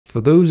For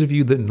those of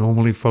you that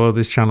normally follow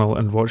this channel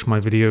and watch my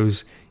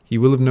videos,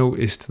 you will have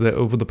noticed that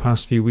over the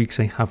past few weeks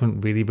I haven't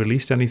really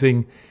released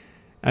anything.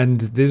 And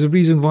there's a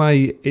reason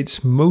why.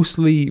 It's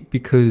mostly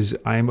because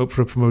I am up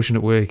for a promotion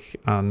at work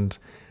and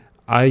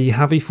I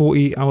have a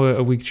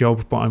 40-hour-a-week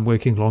job, but I'm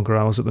working longer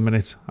hours at the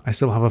minute. I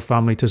still have a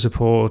family to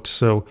support,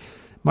 so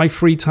my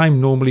free time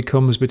normally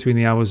comes between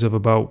the hours of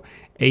about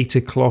 8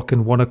 o'clock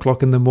and 1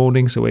 o'clock in the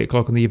morning, so 8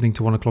 o'clock in the evening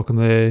to 1 o'clock in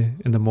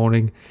the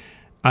morning.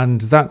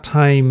 And that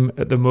time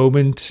at the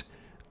moment,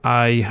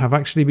 I have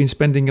actually been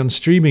spending on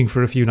streaming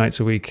for a few nights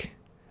a week,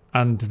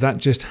 and that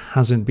just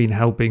hasn't been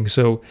helping.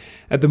 So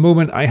at the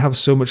moment, I have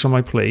so much on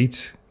my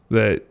plate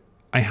that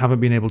I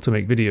haven't been able to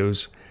make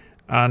videos,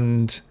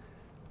 and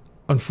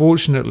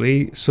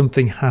unfortunately,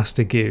 something has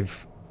to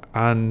give,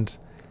 and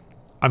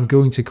I'm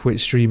going to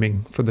quit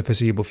streaming for the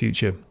foreseeable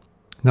future.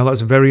 Now,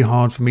 that's very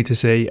hard for me to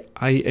say.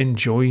 I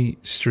enjoy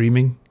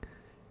streaming.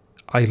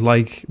 I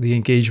like the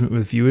engagement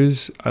with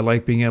viewers. I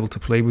like being able to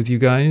play with you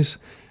guys,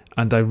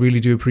 and I really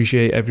do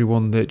appreciate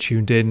everyone that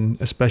tuned in,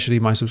 especially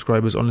my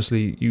subscribers.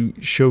 Honestly, you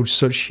showed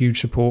such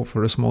huge support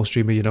for a small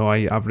streamer. You know,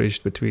 I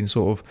averaged between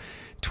sort of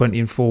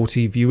 20 and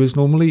 40 viewers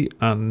normally,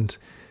 and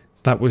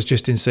that was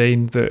just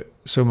insane that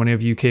so many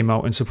of you came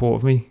out in support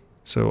of me.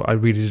 So I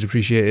really did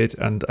appreciate it,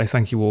 and I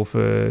thank you all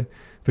for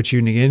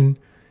tuning in.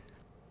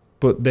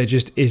 But there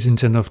just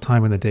isn't enough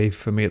time in the day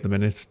for me at the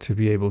minute to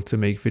be able to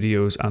make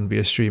videos and be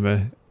a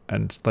streamer.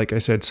 And like I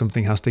said,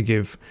 something has to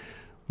give.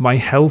 My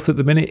health at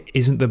the minute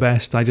isn't the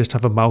best. I just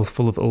have a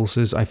mouthful of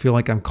ulcers. I feel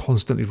like I'm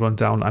constantly run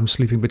down. I'm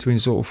sleeping between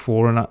sort of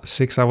 4 and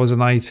 6 hours a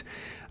night.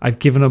 I've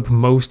given up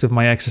most of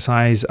my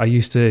exercise. I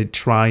used to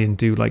try and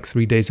do like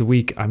 3 days a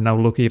week. I'm now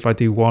lucky if I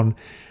do one.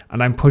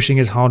 And I'm pushing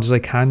as hard as I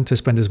can to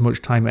spend as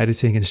much time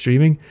editing and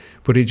streaming,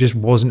 but it just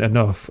wasn't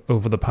enough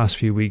over the past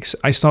few weeks.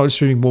 I started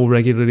streaming more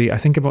regularly, I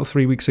think about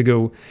 3 weeks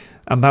ago,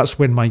 and that's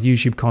when my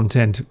YouTube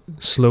content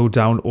slowed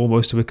down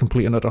almost to a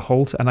complete and utter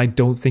halt, and I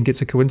don't think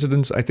it's a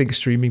coincidence. I think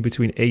streaming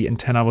between 8 and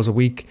 10 hours a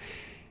week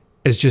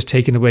has just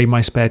taken away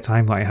my spare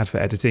time that I had for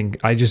editing.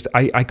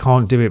 I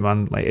can't do it,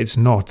 man. Like, it's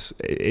not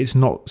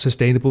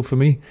sustainable for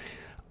me.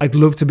 I'd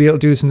love to be able to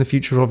do this in the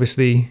future,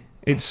 obviously.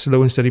 It's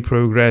slow and steady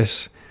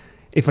progress.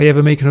 If I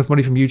ever make enough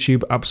money from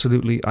YouTube,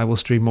 absolutely, I will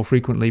stream more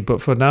frequently. But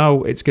for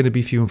now, it's going to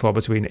be few and far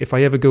between. If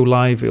I ever go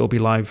live, it'll be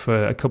live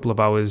for a couple of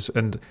hours,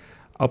 and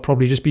I'll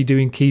probably just be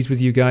doing keys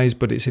with you guys,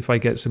 but it's if I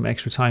get some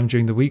extra time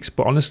during the weeks.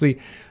 But honestly,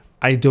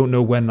 I don't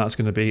know when that's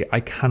going to be. I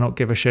cannot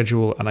give a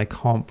schedule, and I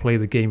can't play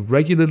the game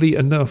regularly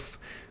enough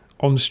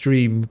on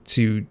stream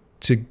to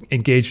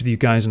engage with you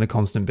guys on a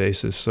constant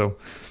basis. So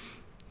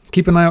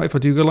keep an eye out if I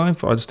do go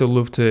live. I'd still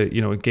love to,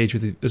 engage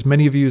with as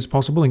many of you as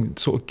possible and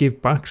sort of give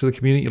back to the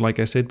community, like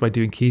I said, by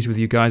doing keys with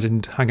you guys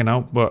and hanging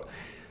out. But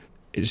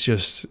it's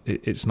just,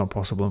 it's not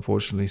possible,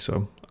 unfortunately.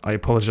 So I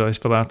apologize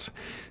for that.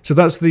 So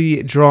that's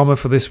the drama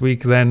for this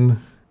week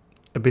then.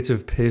 A bit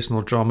of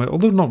personal drama,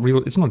 although not real.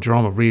 It's not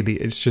drama really.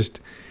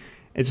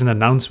 It's an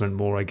announcement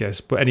more, I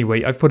guess. But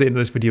anyway, I've put it in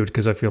this video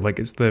because I feel like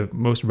it's the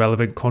most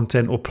relevant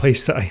content or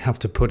place that I have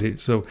to put it.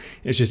 So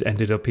it's just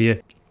ended up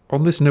here.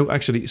 On this note,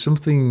 actually,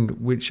 something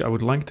which I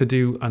would like to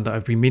do and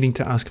I've been meaning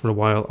to ask for a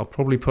while, I'll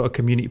probably put a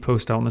community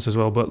post out on this as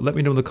well, but let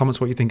me know in the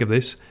comments what you think of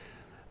this.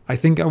 I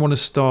think I want to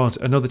start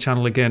another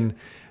channel again,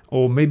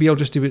 or maybe I'll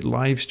just do it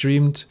live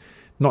streamed.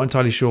 Not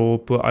entirely sure,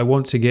 but I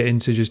want to get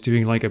into just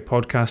doing like a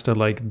podcaster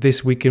like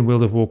This Week in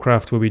World of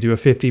Warcraft, where we do a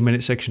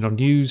 15-minute section on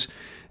news,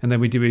 and then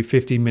we do a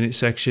 15-minute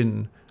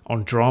section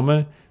on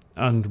drama.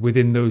 And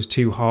within those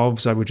two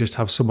halves, I would just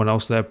have someone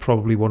else there,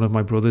 probably one of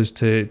my brothers,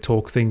 to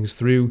talk things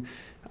through.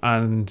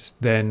 And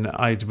then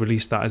I'd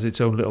release that as its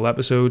own little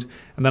episode,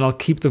 and then I'll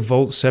keep the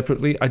vault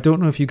separately. I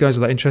don't know if you guys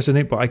are that interested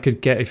in it, but I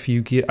could get a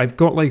few gear. I've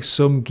got like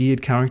some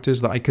geared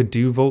characters that I could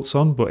do vaults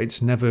on, but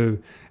I've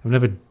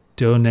never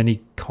done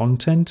any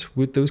content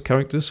with those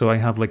characters. So I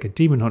have like a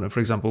demon hunter, for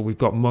example. We've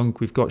got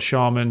monk, we've got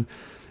shaman,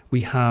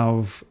 we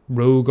have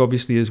rogue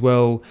obviously as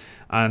well,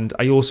 and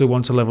I also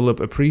want to level up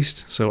a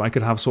priest, so I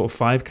could have sort of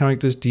 5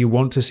 characters. Do you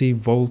want to see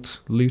vault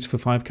loot for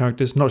 5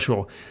 characters? Not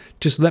sure.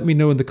 Just let me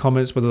know in the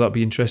comments whether that'd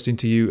be interesting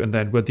to you, and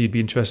then whether you'd be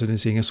interested in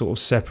seeing a sort of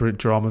separate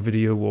drama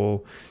video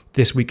or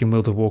This Week in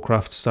World of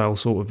Warcraft style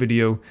sort of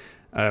video.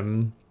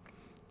 And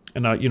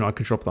I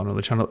could drop that on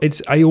the channel.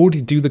 I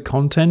already do the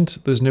content.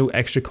 There's no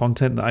extra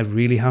content that I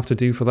really have to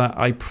do for that.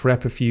 I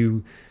prep a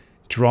few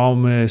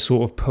drama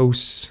sort of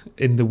posts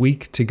in the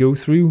week to go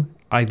through.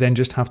 I then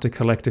just have to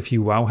collect a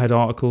few Wowhead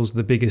articles,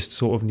 the biggest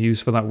sort of news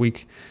for that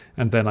week,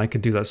 and then I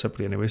could do that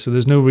separately anyway. So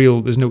there's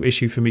no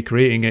issue for me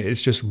creating it.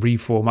 It's just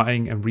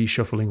reformatting and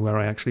reshuffling where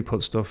I actually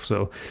put stuff.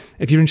 So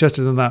if you're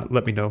interested in that,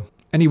 let me know.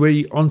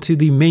 Anyway, on to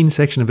the main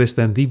section of this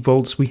then, the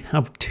vaults. We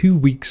have 2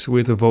 weeks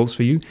worth of vaults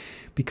for you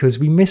because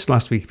we missed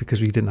last week because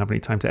we didn't have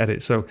any time to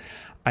edit. So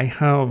I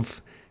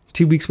have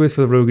 2 weeks worth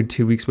for the rogue and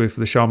 2 weeks worth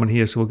for the shaman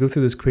here. So we'll go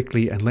through this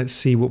quickly and let's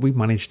see what we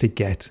managed to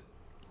get.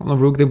 On the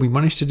rogue then, we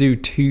managed to do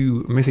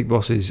 2 mythic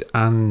bosses,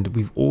 and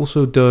we've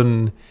also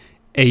done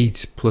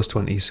 8 plus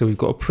 20. So we've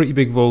got a pretty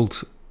big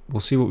vault. We'll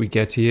see what we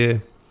get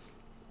here.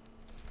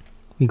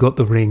 We got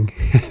the ring.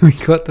 We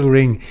got the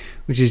ring,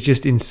 which is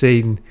just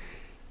insane.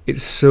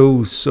 It's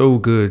so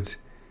good.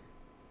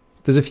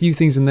 There's a few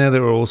things in there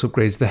that are also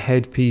upgrades. The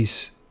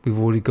headpiece, we've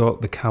already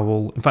got the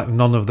cowl. In fact,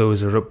 none of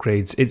those are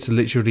upgrades. It's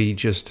literally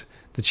just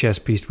the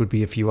chest piece would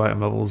be a few item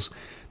levels.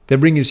 The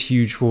ring is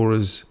huge for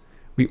us.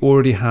 We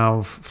already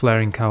have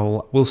flaring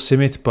cowl. We'll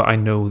sim it, but I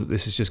know that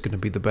this is just going to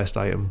be the best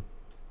item.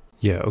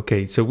 Yeah,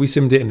 okay, so we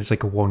simmed it and it's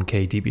like a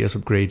 1k DPS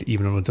upgrade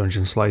even on a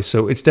dungeon slice.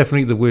 So it's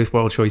definitely the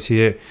worthwhile choice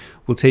here.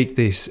 We'll take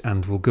this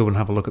and we'll go and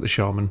have a look at the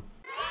shaman.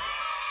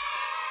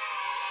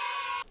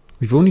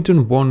 We've only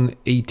done one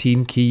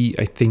 18 key,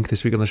 I think,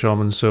 this week on the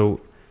shaman, so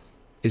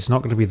it's not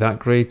going to be that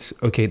great.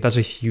 Okay, that's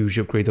a huge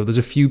upgrade though. There's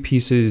a few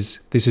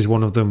pieces. This is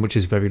one of them, which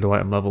is very low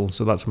item level,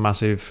 so that's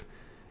massive.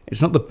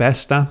 It's not the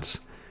best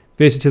stats.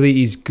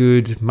 Versatility is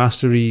good.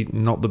 Mastery,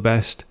 not the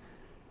best.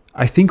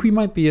 I think we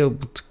might be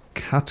able to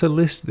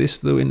catalyst this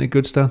though in a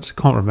good stats.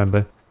 Can't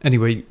remember.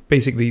 Anyway,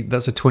 basically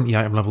that's a 20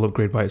 item level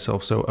upgrade by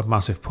itself, so a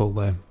massive pull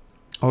there.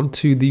 On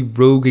to the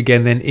rogue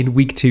again then in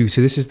week 2.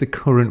 So this is the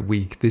current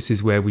week. This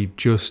is where we've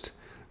just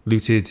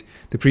looted.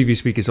 The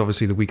previous week is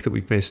obviously the week that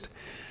we've missed.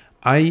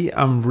 I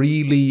am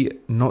really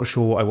not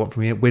sure what I want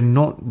from here. We're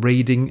not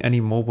raiding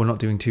anymore. We're not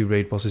doing 2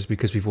 raid bosses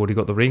because we've already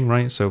got the ring,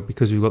 right? So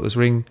because we've got this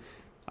ring,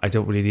 I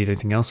don't really need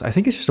anything else. I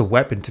think it's just a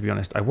weapon, to be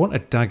honest. I want a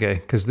dagger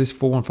because this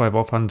 415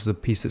 offhand's the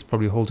piece that's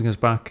probably holding us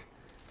back.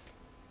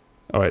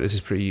 Alright, this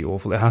is pretty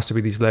awful. It has to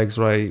be these legs,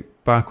 right?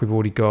 Back we've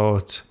already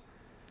got.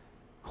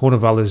 Horn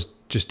of Valor's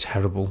just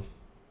terrible.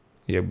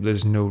 Yeah,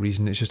 there's no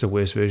reason. It's just a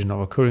worse version of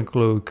our current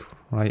cloak,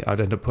 right? I'd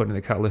end up putting in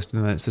the catalyst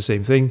and then it's the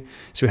same thing.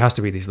 So it has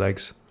to be these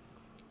legs.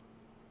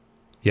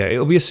 Yeah,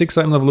 it'll be a 6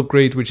 item level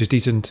upgrade, which is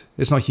decent.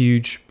 It's not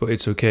huge, but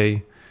it's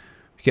okay.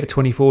 We get a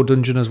 24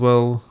 dungeon as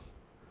well.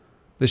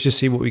 Let's just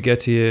see what we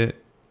get here.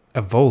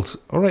 A vault.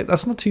 Alright,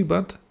 that's not too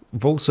bad.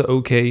 Vaults are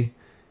okay.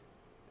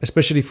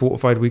 Especially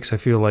fortified weeks, I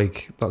feel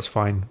like that's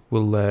fine.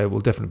 We'll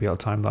definitely be able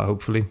to time that,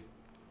 hopefully.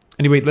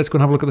 Anyway, let's go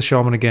and have a look at the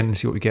shaman again and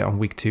see what we get on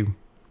week 2.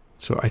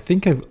 So I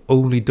think I've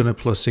only done a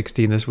plus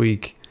 16 this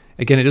week.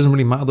 Again, it doesn't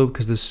really matter though,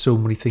 because there's so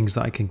many things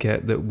that I can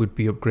get that would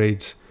be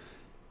upgrades.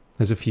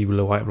 There's a few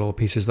low item level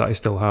pieces that I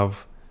still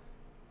have.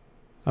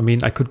 I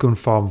mean, I could go and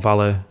farm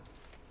Valor.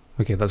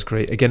 Okay, that's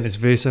great. Again, it's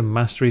Versa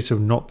Mastery, so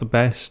not the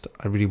best.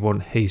 I really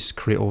want Haste,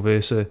 Crit, or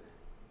Versa.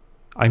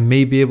 I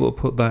may be able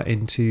to put that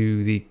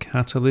into the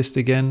Catalyst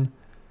again,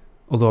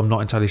 although I'm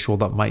not entirely sure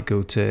that might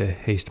go to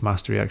Haste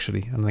Mastery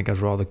actually. I think I'd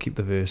rather keep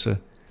the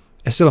Versa.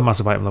 It's still a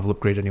massive item level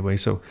upgrade anyway,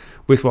 so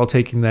worthwhile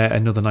taking there.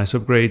 Another nice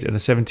upgrade and a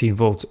 17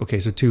 volt.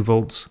 Okay, so 2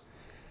 volts.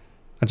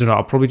 I don't know,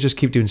 I'll probably just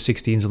keep doing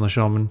 16s on the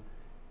Shaman.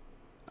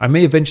 I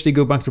may eventually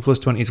go back to plus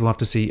 20s, we'll have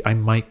to see. I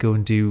might go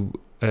and do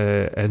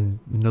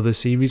another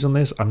series on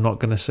this. I'm not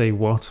going to say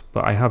what,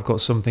 but I have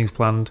got some things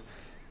planned.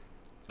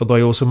 Although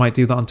I also might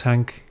do that on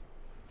tank.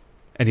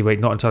 Anyway,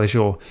 not entirely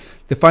sure.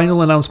 The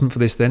final announcement for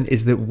this then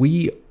is that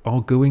we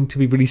are going to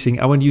be releasing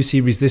our new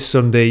series this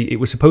Sunday. It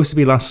was supposed to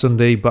be last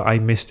Sunday, but I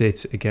missed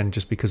it again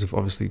just because of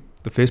obviously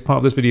the first part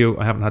of this video.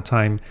 I haven't had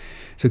time.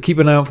 So keep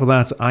an eye out for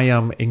that. I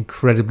am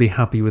incredibly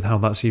happy with how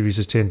that series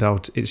has turned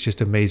out. It's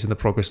just amazing the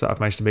progress that I've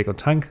managed to make on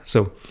tank.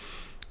 So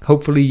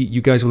hopefully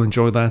you guys will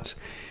enjoy that.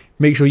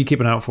 Make sure you keep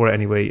an eye out for it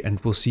anyway, and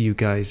we'll see you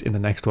guys in the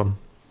next one.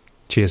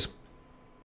 Cheers.